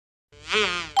There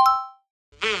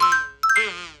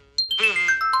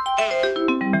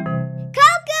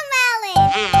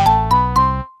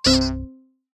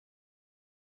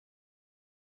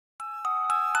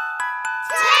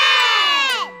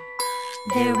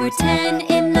were 10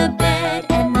 in the bed,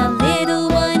 and the little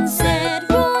one said,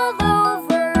 "Roll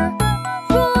over,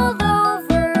 roll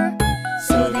over."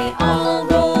 So they all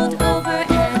rolled over,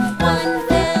 and one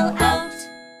fell out.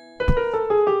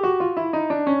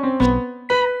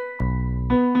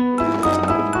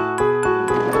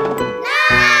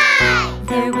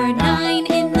 There were 9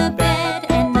 in the bed,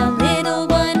 and the little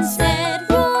one said,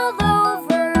 "Roll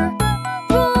over,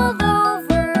 roll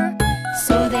over."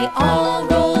 So they all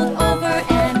rolled over,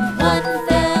 and one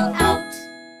fell out.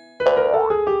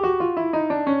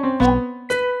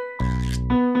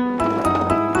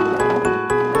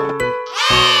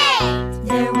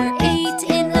 There were 8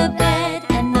 in the bed,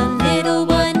 and the little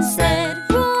one said,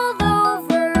 "Roll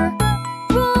over,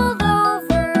 roll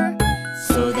over."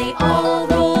 So they all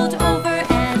rolled over,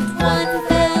 and one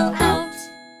fell out.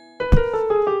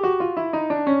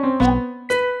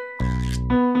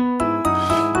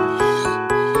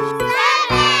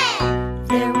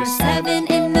 There were 7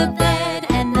 in the bed,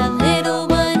 and the little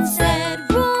one said,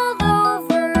 "Roll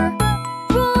over,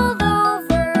 roll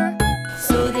over."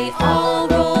 So they all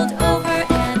rolled over,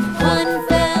 and one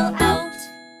fell out.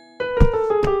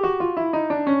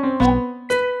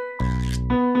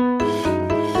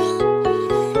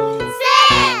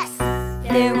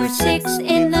 There were 6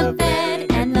 in the bed,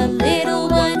 and the little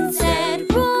one said,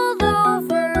 "Roll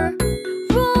over,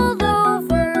 roll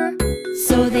over."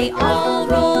 So they all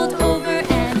rolled over,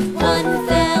 and one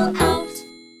fell out.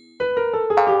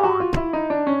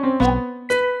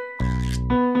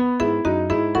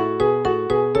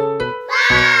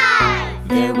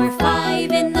 There were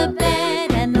 5 in the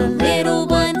bed, and the little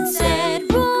one said,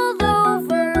 "Roll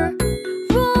over,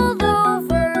 roll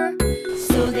over."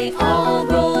 So they all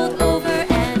rolled over,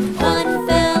 and one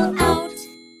fell out.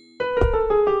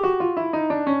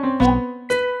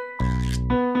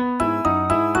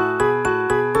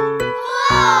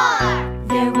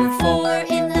 There were 4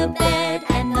 in the bed,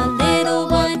 and the little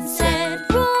one said,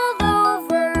 "Roll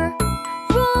over,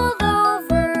 roll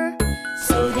over."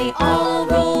 So they all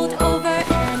rolled over,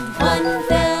 and one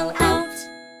fell out.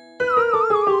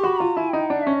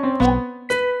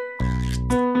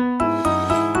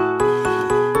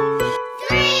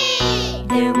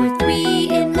 There were 3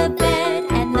 in the bed,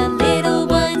 and the little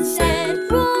one said,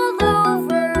 "Roll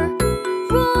over,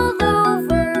 roll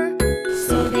over."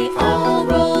 So they all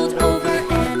rolled over,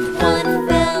 and one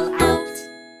fell out.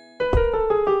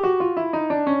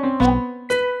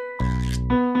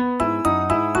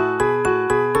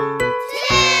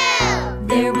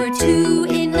 There were 2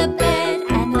 in the bed,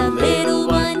 and the little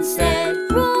one said,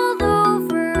 "Roll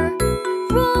over,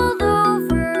 roll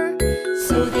over."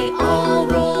 So they all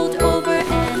rolled over,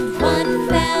 and one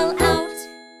fell out.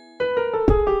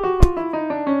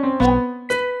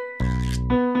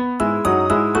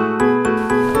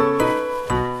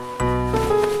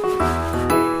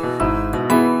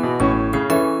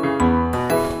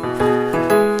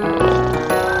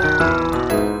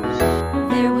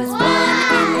 There was 1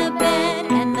 in the bed,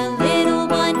 and the little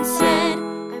one said,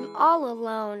 I'm all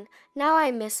alone. Now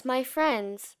I miss my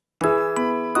friends.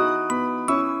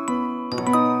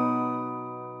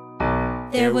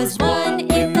 There was 1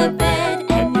 in the bed,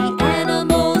 and the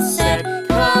animals said,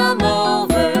 "Come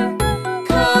over,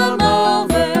 come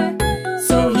over."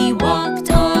 So he walked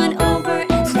on over,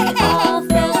 and they all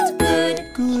felt good.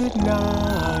 Good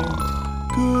night,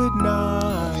 good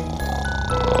night.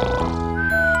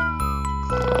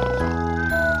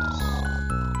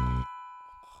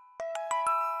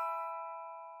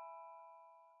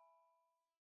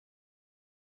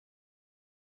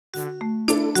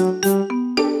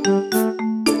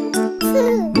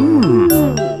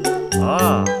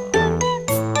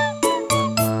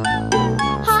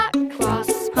 Hot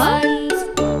cross buns,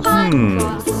 hot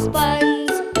cross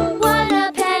buns. 1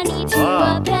 a penny, 2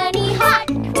 a penny. Hot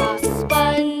cross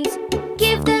buns.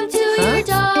 Give them to your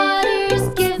daughters,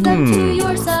 give them to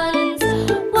your sons.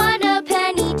 1 a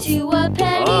penny, 2 a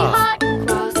penny. Hot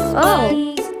cross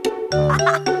buns.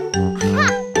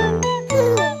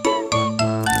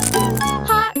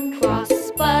 Hot cross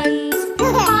buns,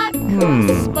 hot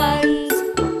cross buns.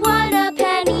 1 a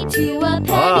penny, 2 a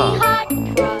penny. Hot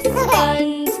cross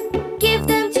buns. Give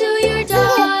them to your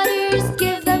daughters,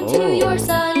 give them to your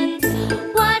sons.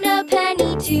 1 a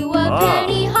penny, 2 a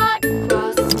penny. Hot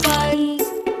cross buns.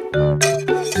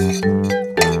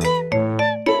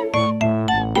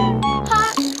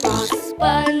 Hot cross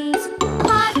buns,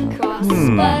 hot cross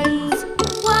buns.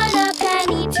 1 a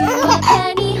penny, 2 a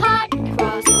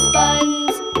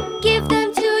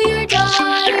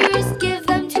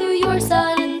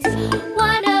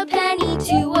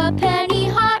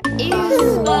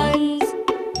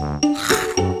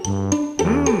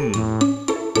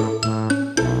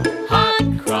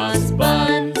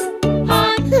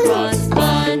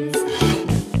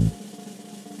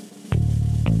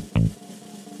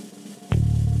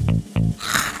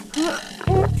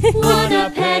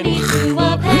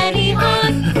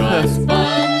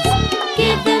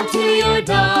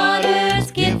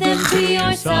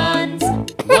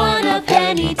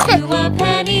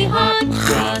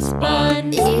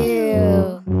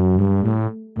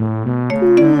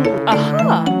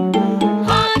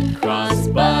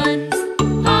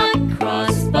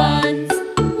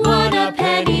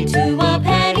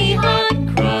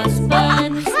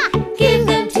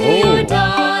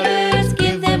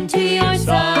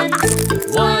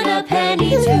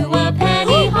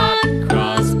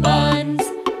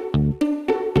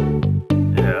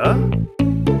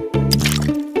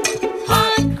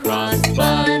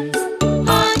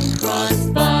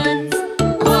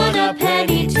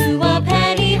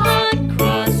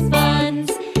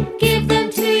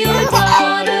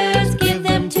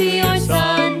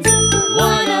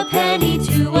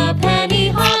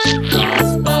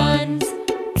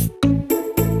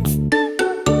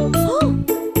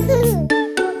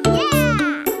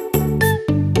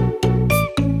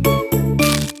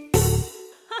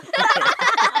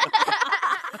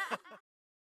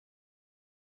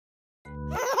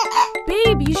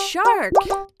shark.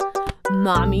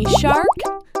 Mommy shark,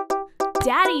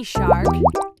 Daddy shark,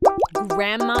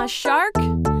 Grandma shark,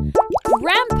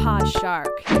 Grandpa shark.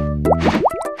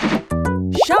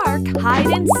 Shark hide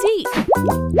and seek.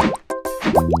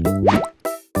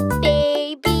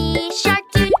 Baby shark,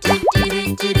 do do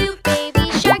do do do do.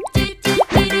 Baby shark, do do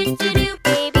do do do do.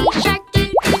 Baby shark, do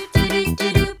do do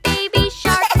do do. Baby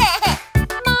shark.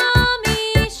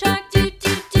 Mommy shark, do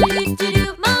do do do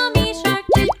do. Mommy shark,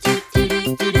 do do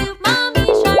do do do. Mommy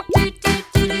shark, do do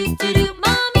do do do.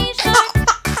 Mommy shark.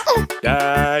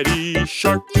 Daddy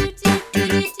shark, do do do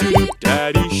do do.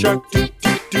 Daddy shark, do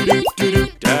do do do do.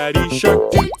 Daddy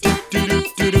shark, do do do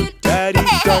do do. Daddy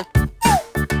shark.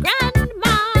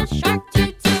 Grandma shark, do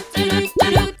do do do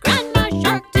do. Grandma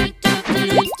shark, do do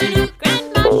do do do.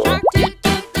 Grandma shark, do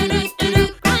do do do do.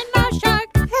 Grandma shark.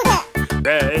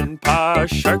 Grandpa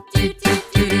shark, do do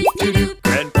do do do.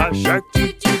 Grandpa shark, do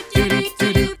do do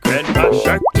do do. Grandpa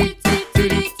shark, do do do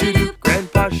do do.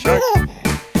 Grandpa shark.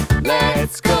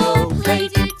 Let's go play,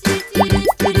 do do do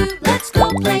do do. Let's go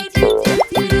play, do do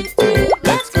do do do.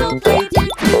 Let's go play, do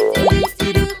do do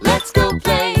do do. Let's go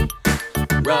play.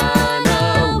 Run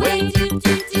away, do do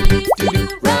do do do.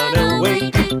 Run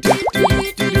away, do do do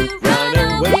do do. Run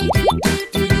away, do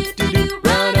do do do do.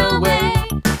 Run away.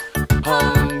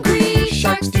 Hungry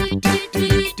sharks, do do do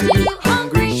do do.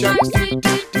 Hungry sharks, do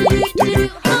do do do do.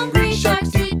 Hungry sharks,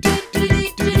 do do do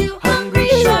do do. Hungry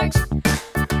sharks.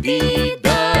 Feed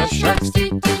the sharks, do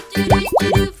do do do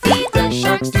do. Feed the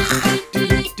sharks, do do do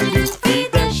do do. Feed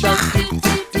the sharks, do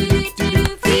do do do do.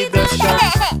 Feed the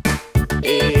sharks.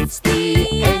 It's the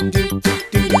end, do do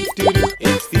do do do.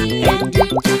 It's the end, do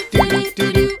do do do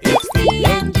do. It's the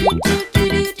end, do do do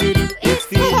do do. It's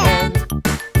the end.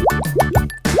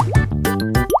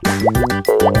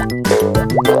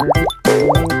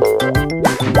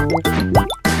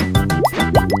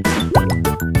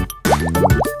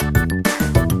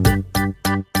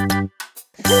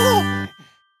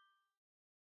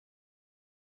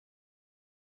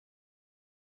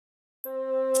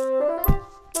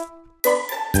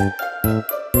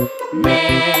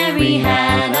 Mary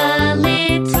had a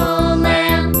little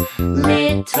lamb,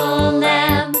 little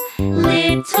lamb,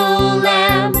 little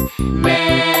lamb.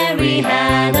 Mary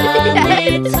had a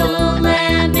little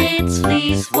lamb, its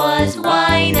fleece was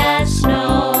white as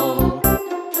snow.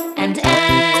 And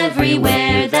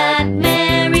everywhere that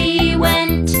Mary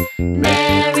went,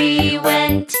 Mary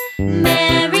went,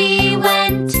 Mary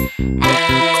went.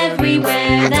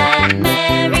 Everywhere that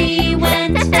Mary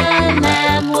went, the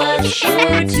lamb was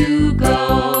sure to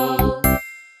go.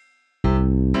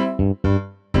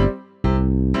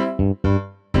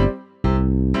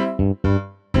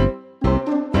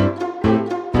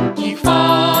 He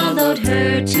followed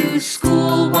her to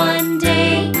school one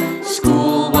day,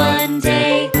 school one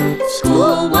day,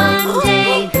 school one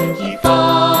day. He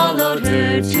followed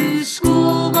her to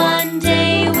school one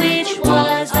day, which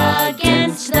was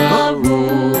against the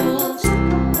rules.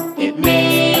 It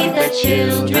made the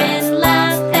children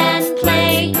laugh and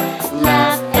play,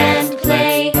 laugh and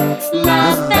play,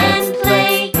 laugh and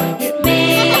play. It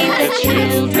made the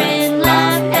children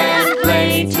laugh and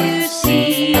play to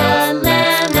see a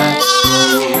lamb at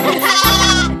school.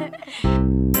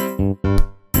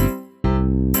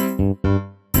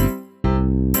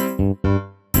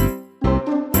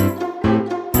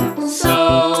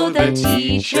 So the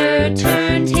teacher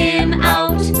turned him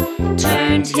out,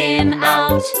 turned him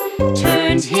out,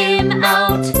 turned him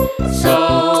out.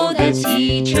 So the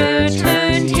teacher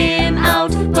turned him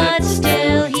out, but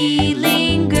still he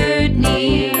lingered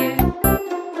near.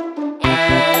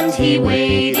 And he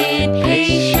waited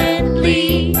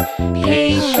patiently,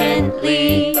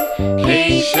 patiently,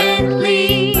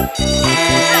 patiently.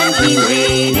 And he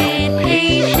waited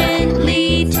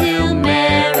patiently till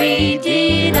Mary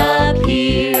did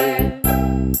appear.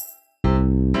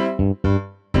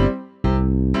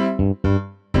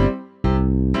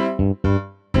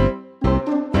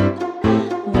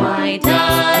 Why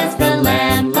does the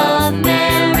lamb love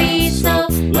Mary so?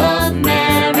 Love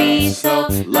Mary so,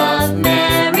 love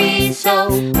Mary so.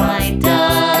 Why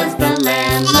does the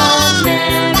lamb love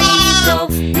Mary so?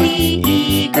 The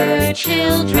eager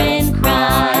children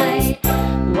cried.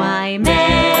 Why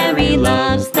Mary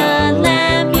loves the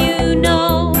lamb, you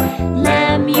know,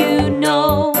 lamb, you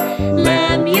know,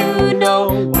 lamb, you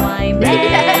know. Why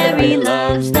Mary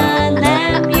loves the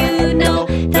lamb, you know.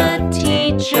 The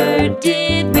teacher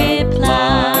did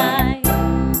reply.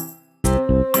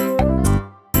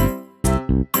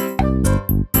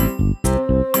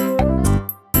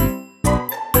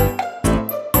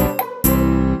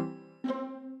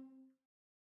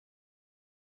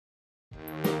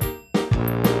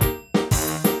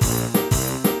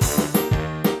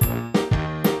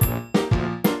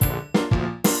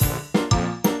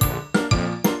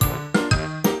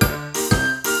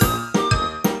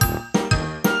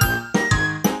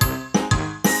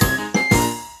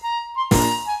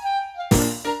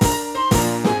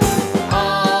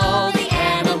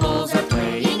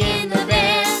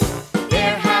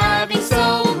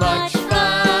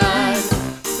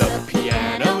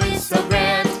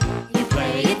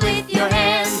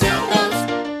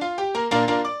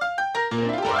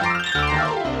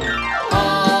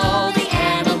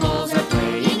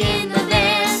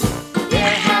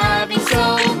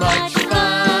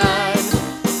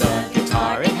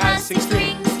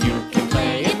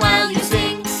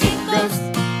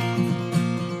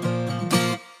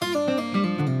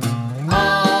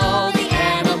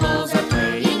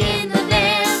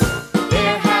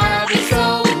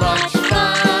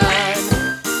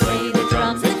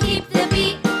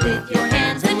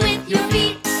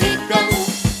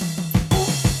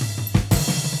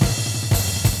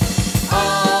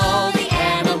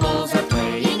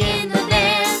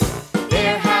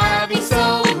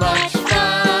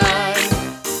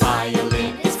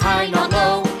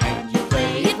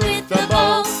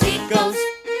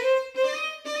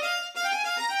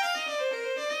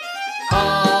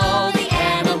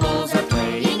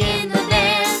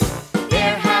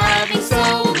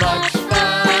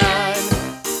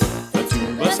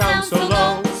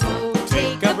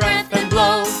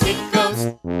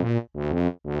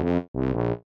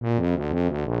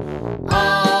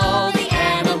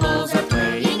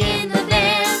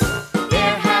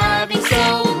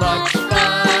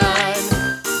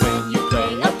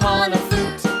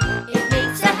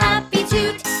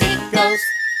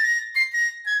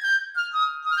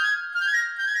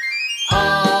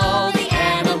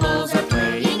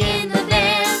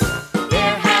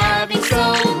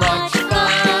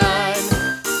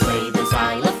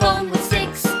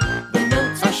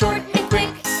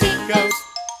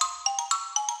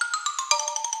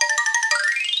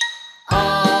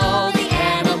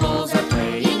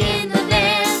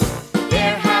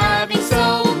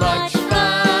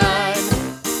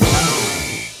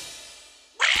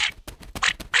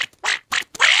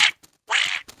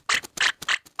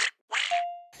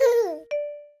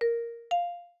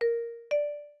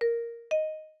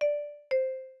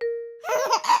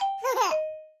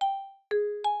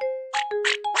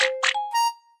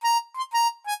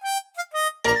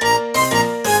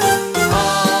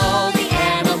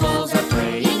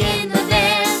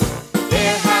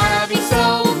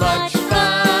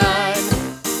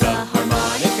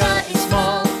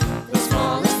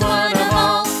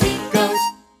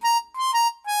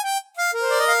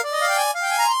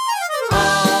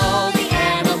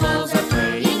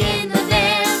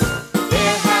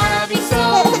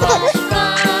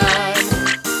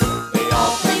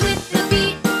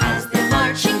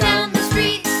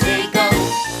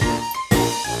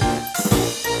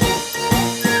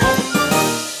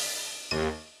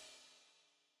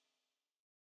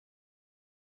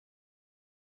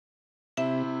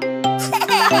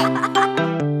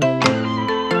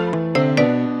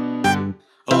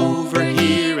 Over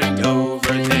here and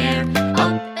over there,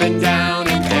 up and down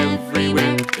and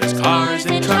everywhere. There's cars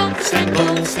and trucks and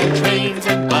boats and trains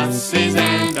and buses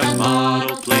and a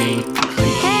model plane.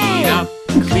 Clean up,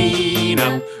 clean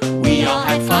up, we all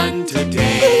had fun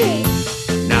today.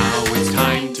 Now it's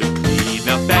time to clean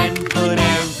up and put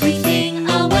everything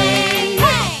away.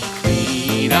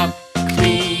 Clean up,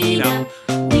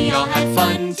 we all had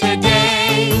fun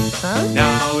today.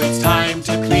 Now it's time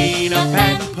to clean up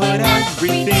and put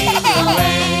everything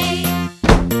away.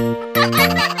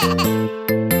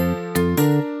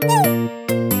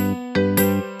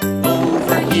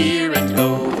 Over here and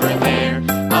over there,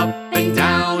 up and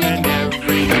down and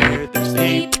everywhere. There's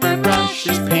paper,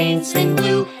 brushes, paints and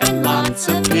glue, and lots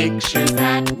of pictures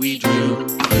that we drew.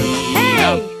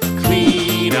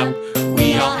 Clean up,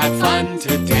 we all had fun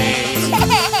today.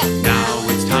 Now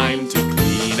it's time to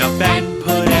clean up and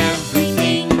put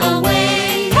everything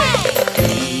away.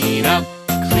 Clean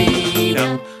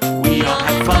up, we all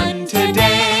had fun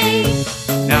today.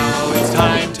 Now it's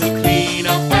time to clean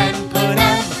up and put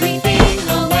everything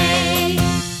away.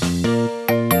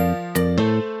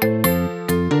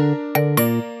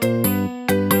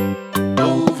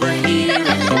 Over here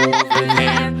and over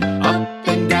there, up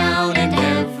and down and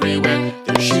everywhere.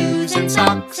 There's shoes and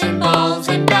socks and balls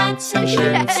and bats and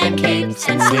shirts and capes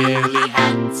and silly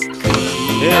hats.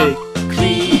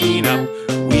 Clean up,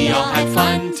 we all had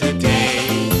fun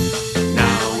today.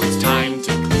 Now it's time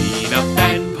to clean up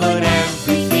and put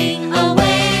everything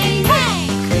away.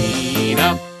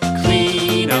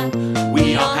 Clean up,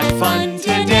 we all had fun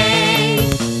today.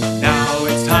 Now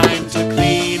it's time to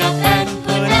clean up and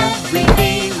put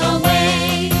everything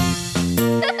away.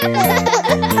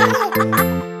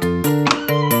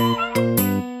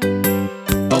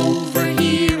 Over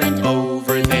here and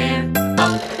over there,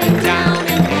 up and down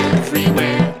and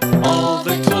everywhere. All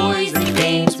the toys and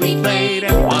games we played,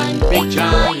 and one big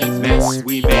giant mess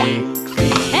we made.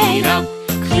 Clean up,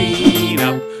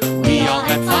 we all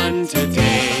had fun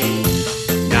today.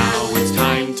 Now it's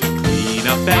time to clean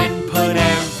up and put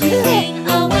everything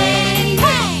away.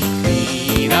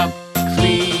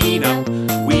 Clean up,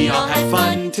 we all had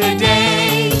fun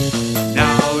today.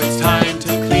 Now it's time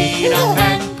to clean up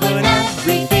and put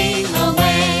everything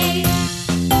away.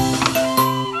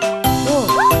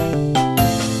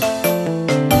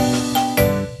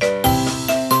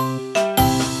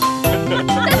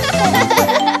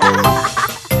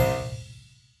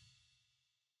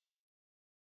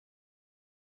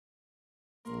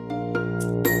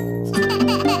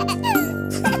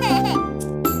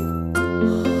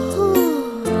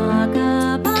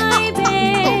 Rock-a-bye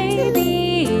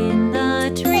baby in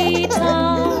the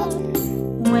treetop.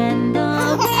 When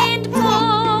the wind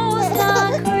blows,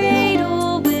 the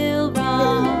cradle will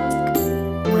rock.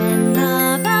 When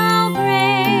the bough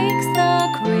breaks, the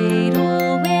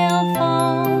cradle will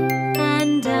fall,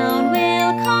 and down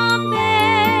will come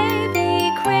baby,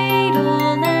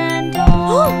 cradle and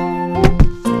all.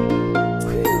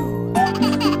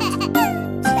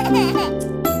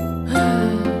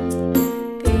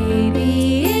 Baby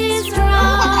is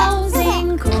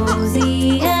drowsing,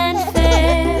 cozy and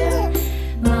fair.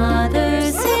 Mother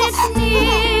sits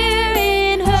near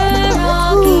in her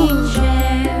rocking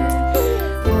chair.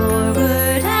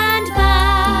 Forward and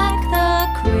back the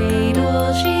cradle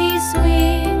she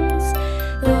swings.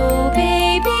 Though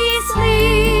baby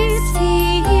sleeps, he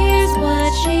hears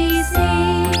what she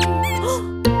sings.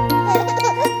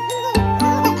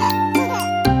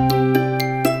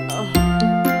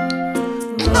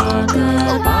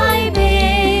 Rock-a-bye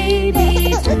baby,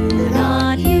 do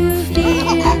not you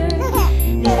fear.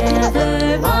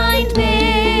 Never mind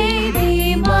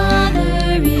baby,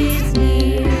 mother is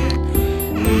near.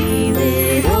 3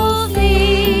 little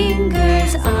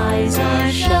fingers, eyes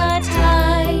are shut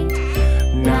tight.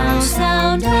 Now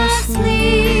sound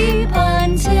asleep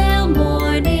until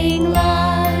morning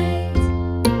light.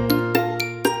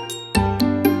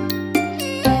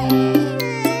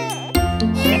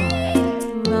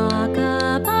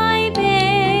 Rock-a-bye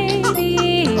baby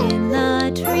in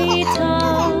the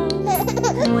treetop.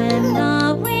 When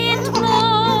the wind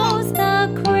blows, the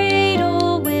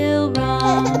cradle will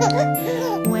rock.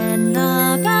 When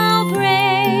the bough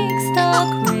breaks, the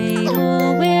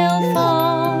cradle will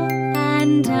fall,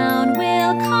 and down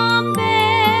will come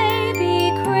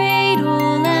baby,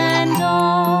 cradle and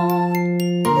all.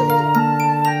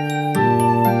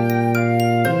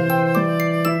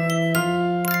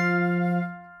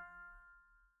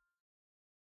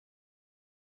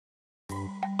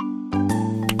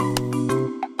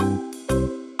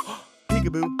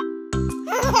 Peekaboo.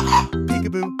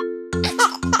 Peekaboo.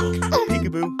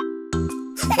 Peekaboo.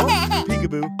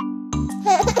 Peekaboo.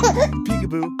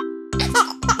 Peekaboo.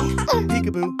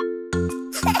 Peekaboo.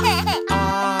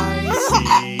 I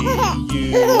see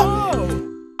you.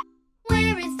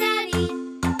 Where is Daddy?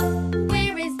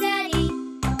 Where is Daddy?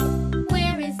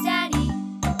 Where is Daddy?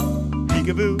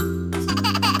 Peekaboo.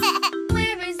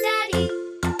 Where is Daddy?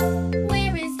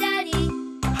 Where is Daddy?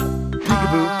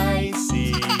 Peekaboo. I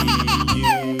see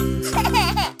you.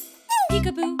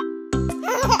 Peekaboo.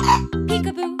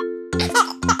 Peekaboo.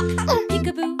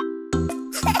 Peekaboo.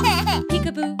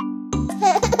 Peekaboo.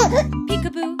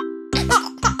 Peekaboo.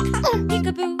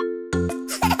 Peekaboo.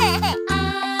 I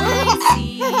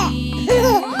see you.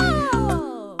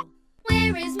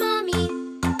 Where is Mommy?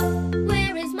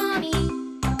 Where is Mommy?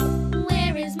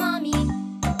 Where is Mommy?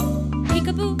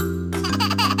 Peekaboo.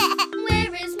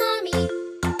 Where is Mommy?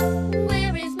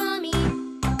 Where is Mommy?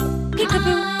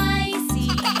 Peekaboo. I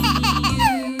see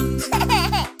you.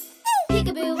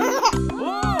 Peekaboo.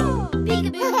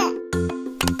 Peekaboo.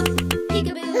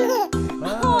 Peekaboo.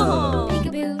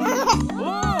 Peekaboo.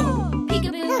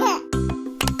 Peekaboo.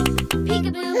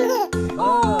 Peekaboo.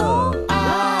 I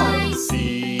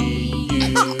see you.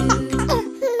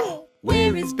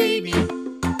 Where is baby?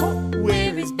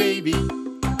 Where is baby?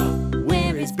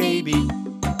 Where is baby?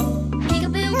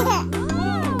 Peekaboo.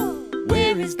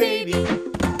 Where is baby?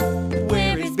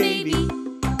 Where is baby?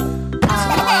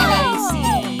 I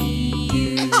see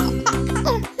you.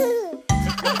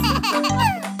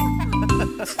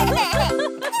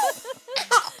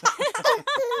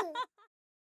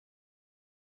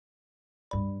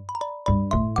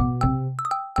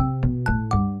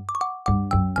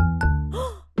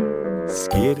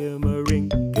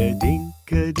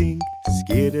 Skidamarinka-dinka-dink,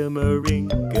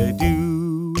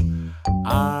 skidamarinka-doo.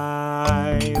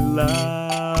 I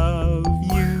love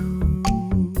you.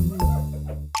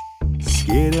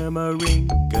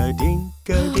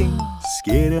 Skidamarinka-dinka-dink,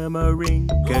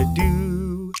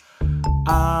 skidamarinka-doo.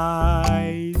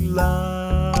 I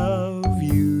love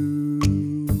you.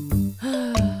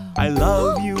 I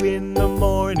love you in the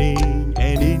morning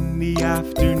and in the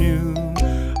afternoon.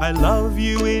 I love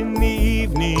you in the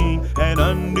evening and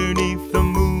underneath the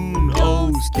moon.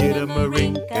 Oh,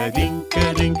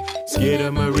 skidamarinka-dinka-dink,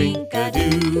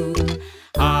 skidamarinka-doo.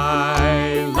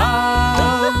 I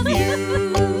love you.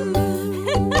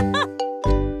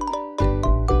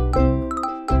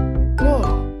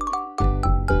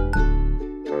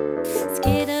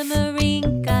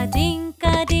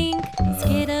 Skidamarinka-dinka-dink,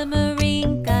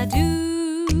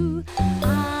 skidamarinka-doo.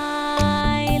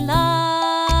 I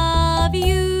love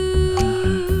you.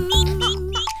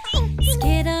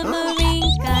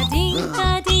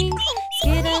 Skidamarinka-dinka-dink,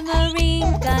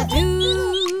 skidamarinka-doo.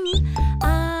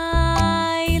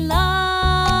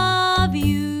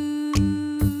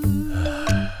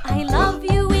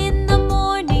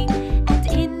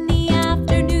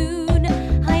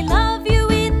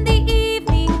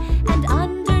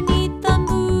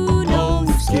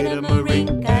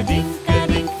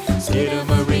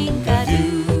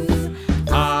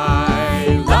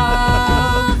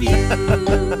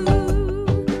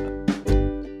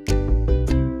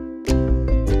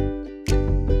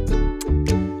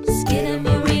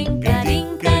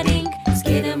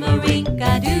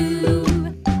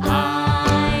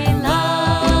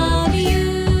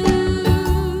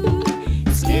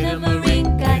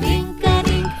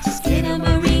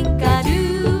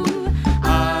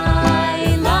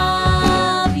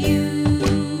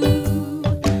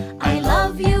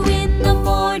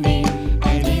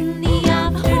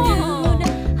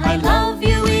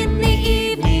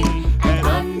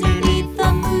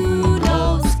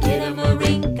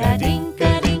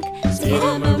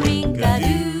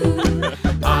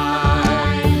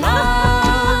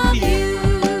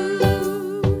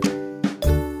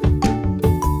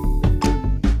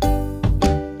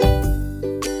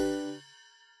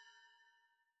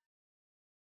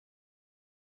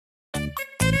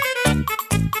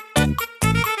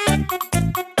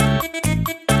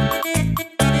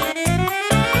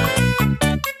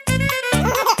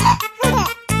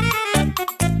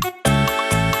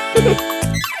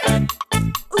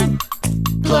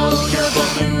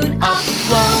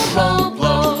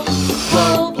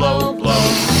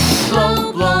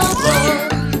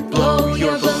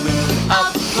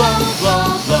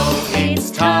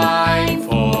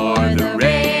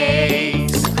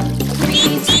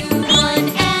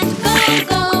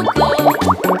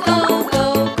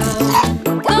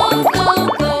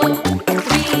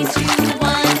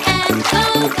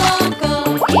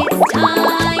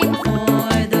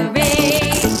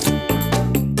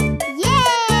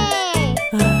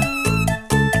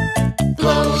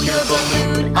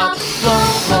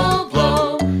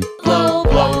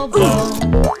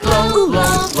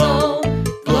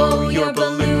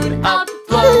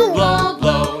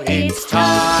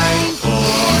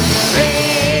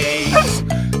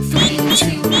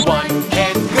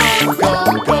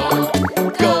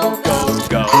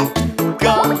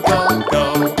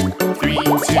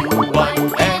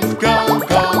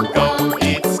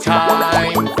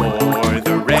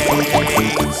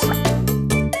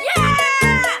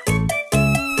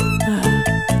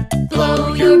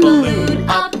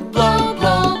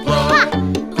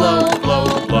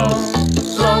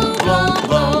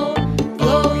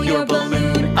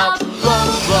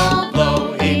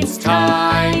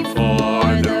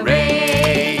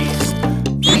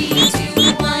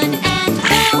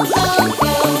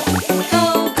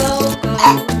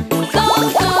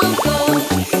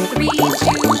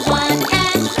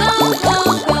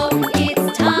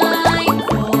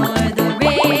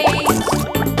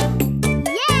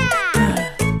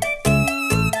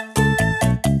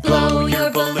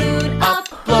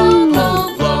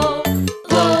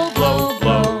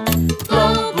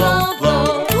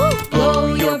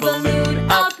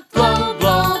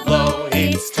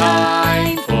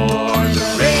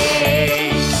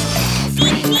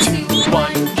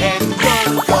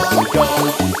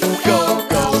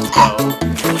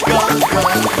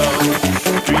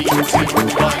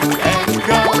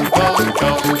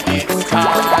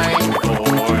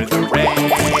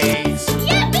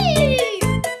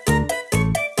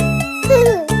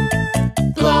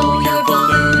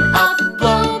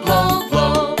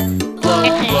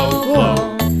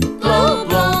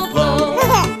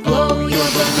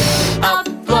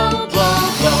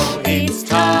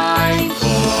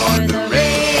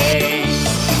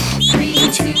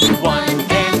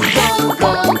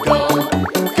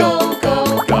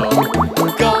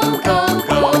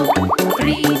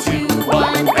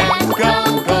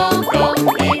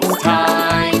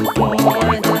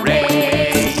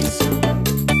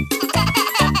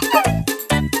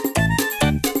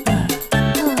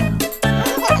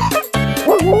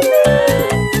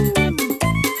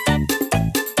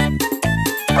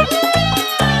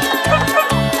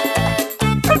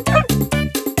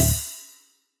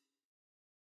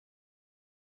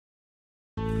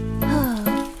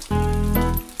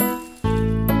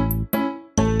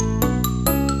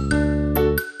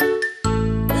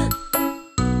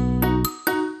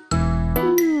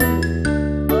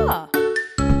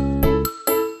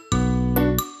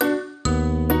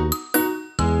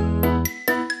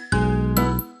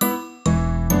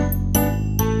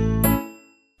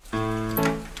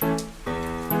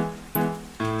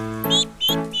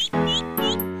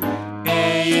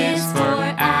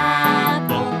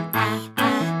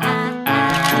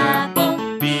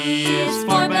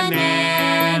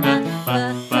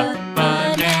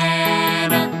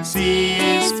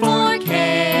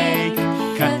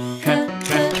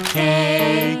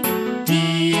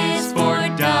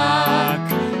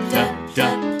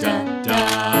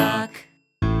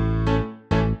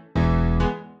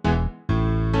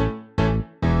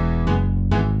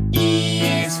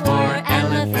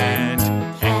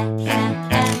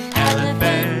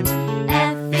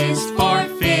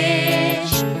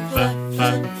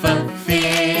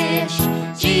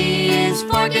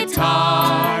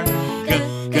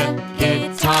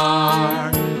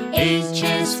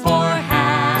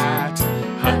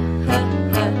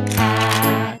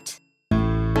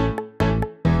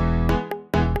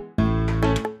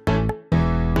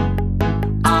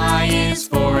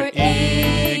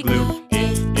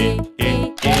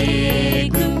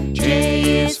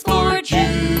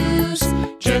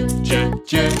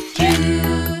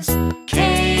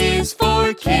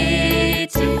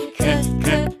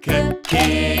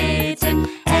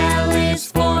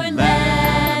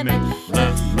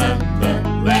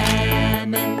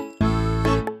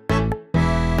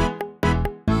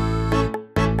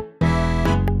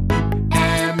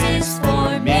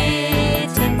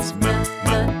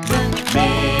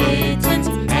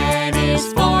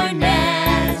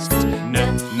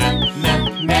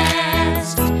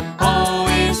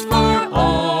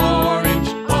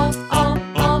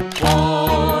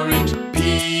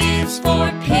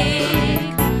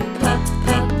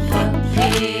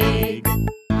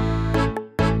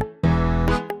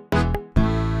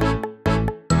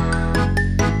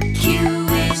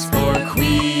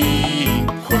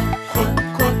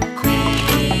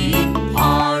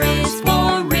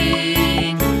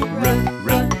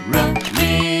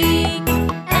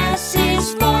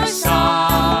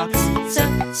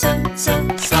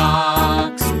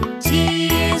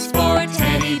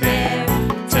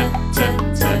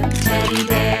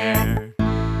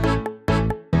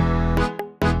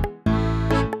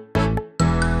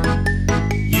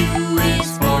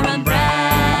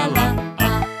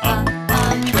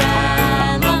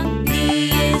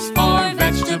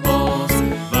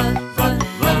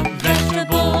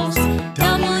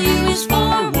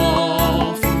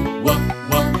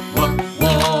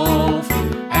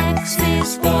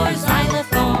 is for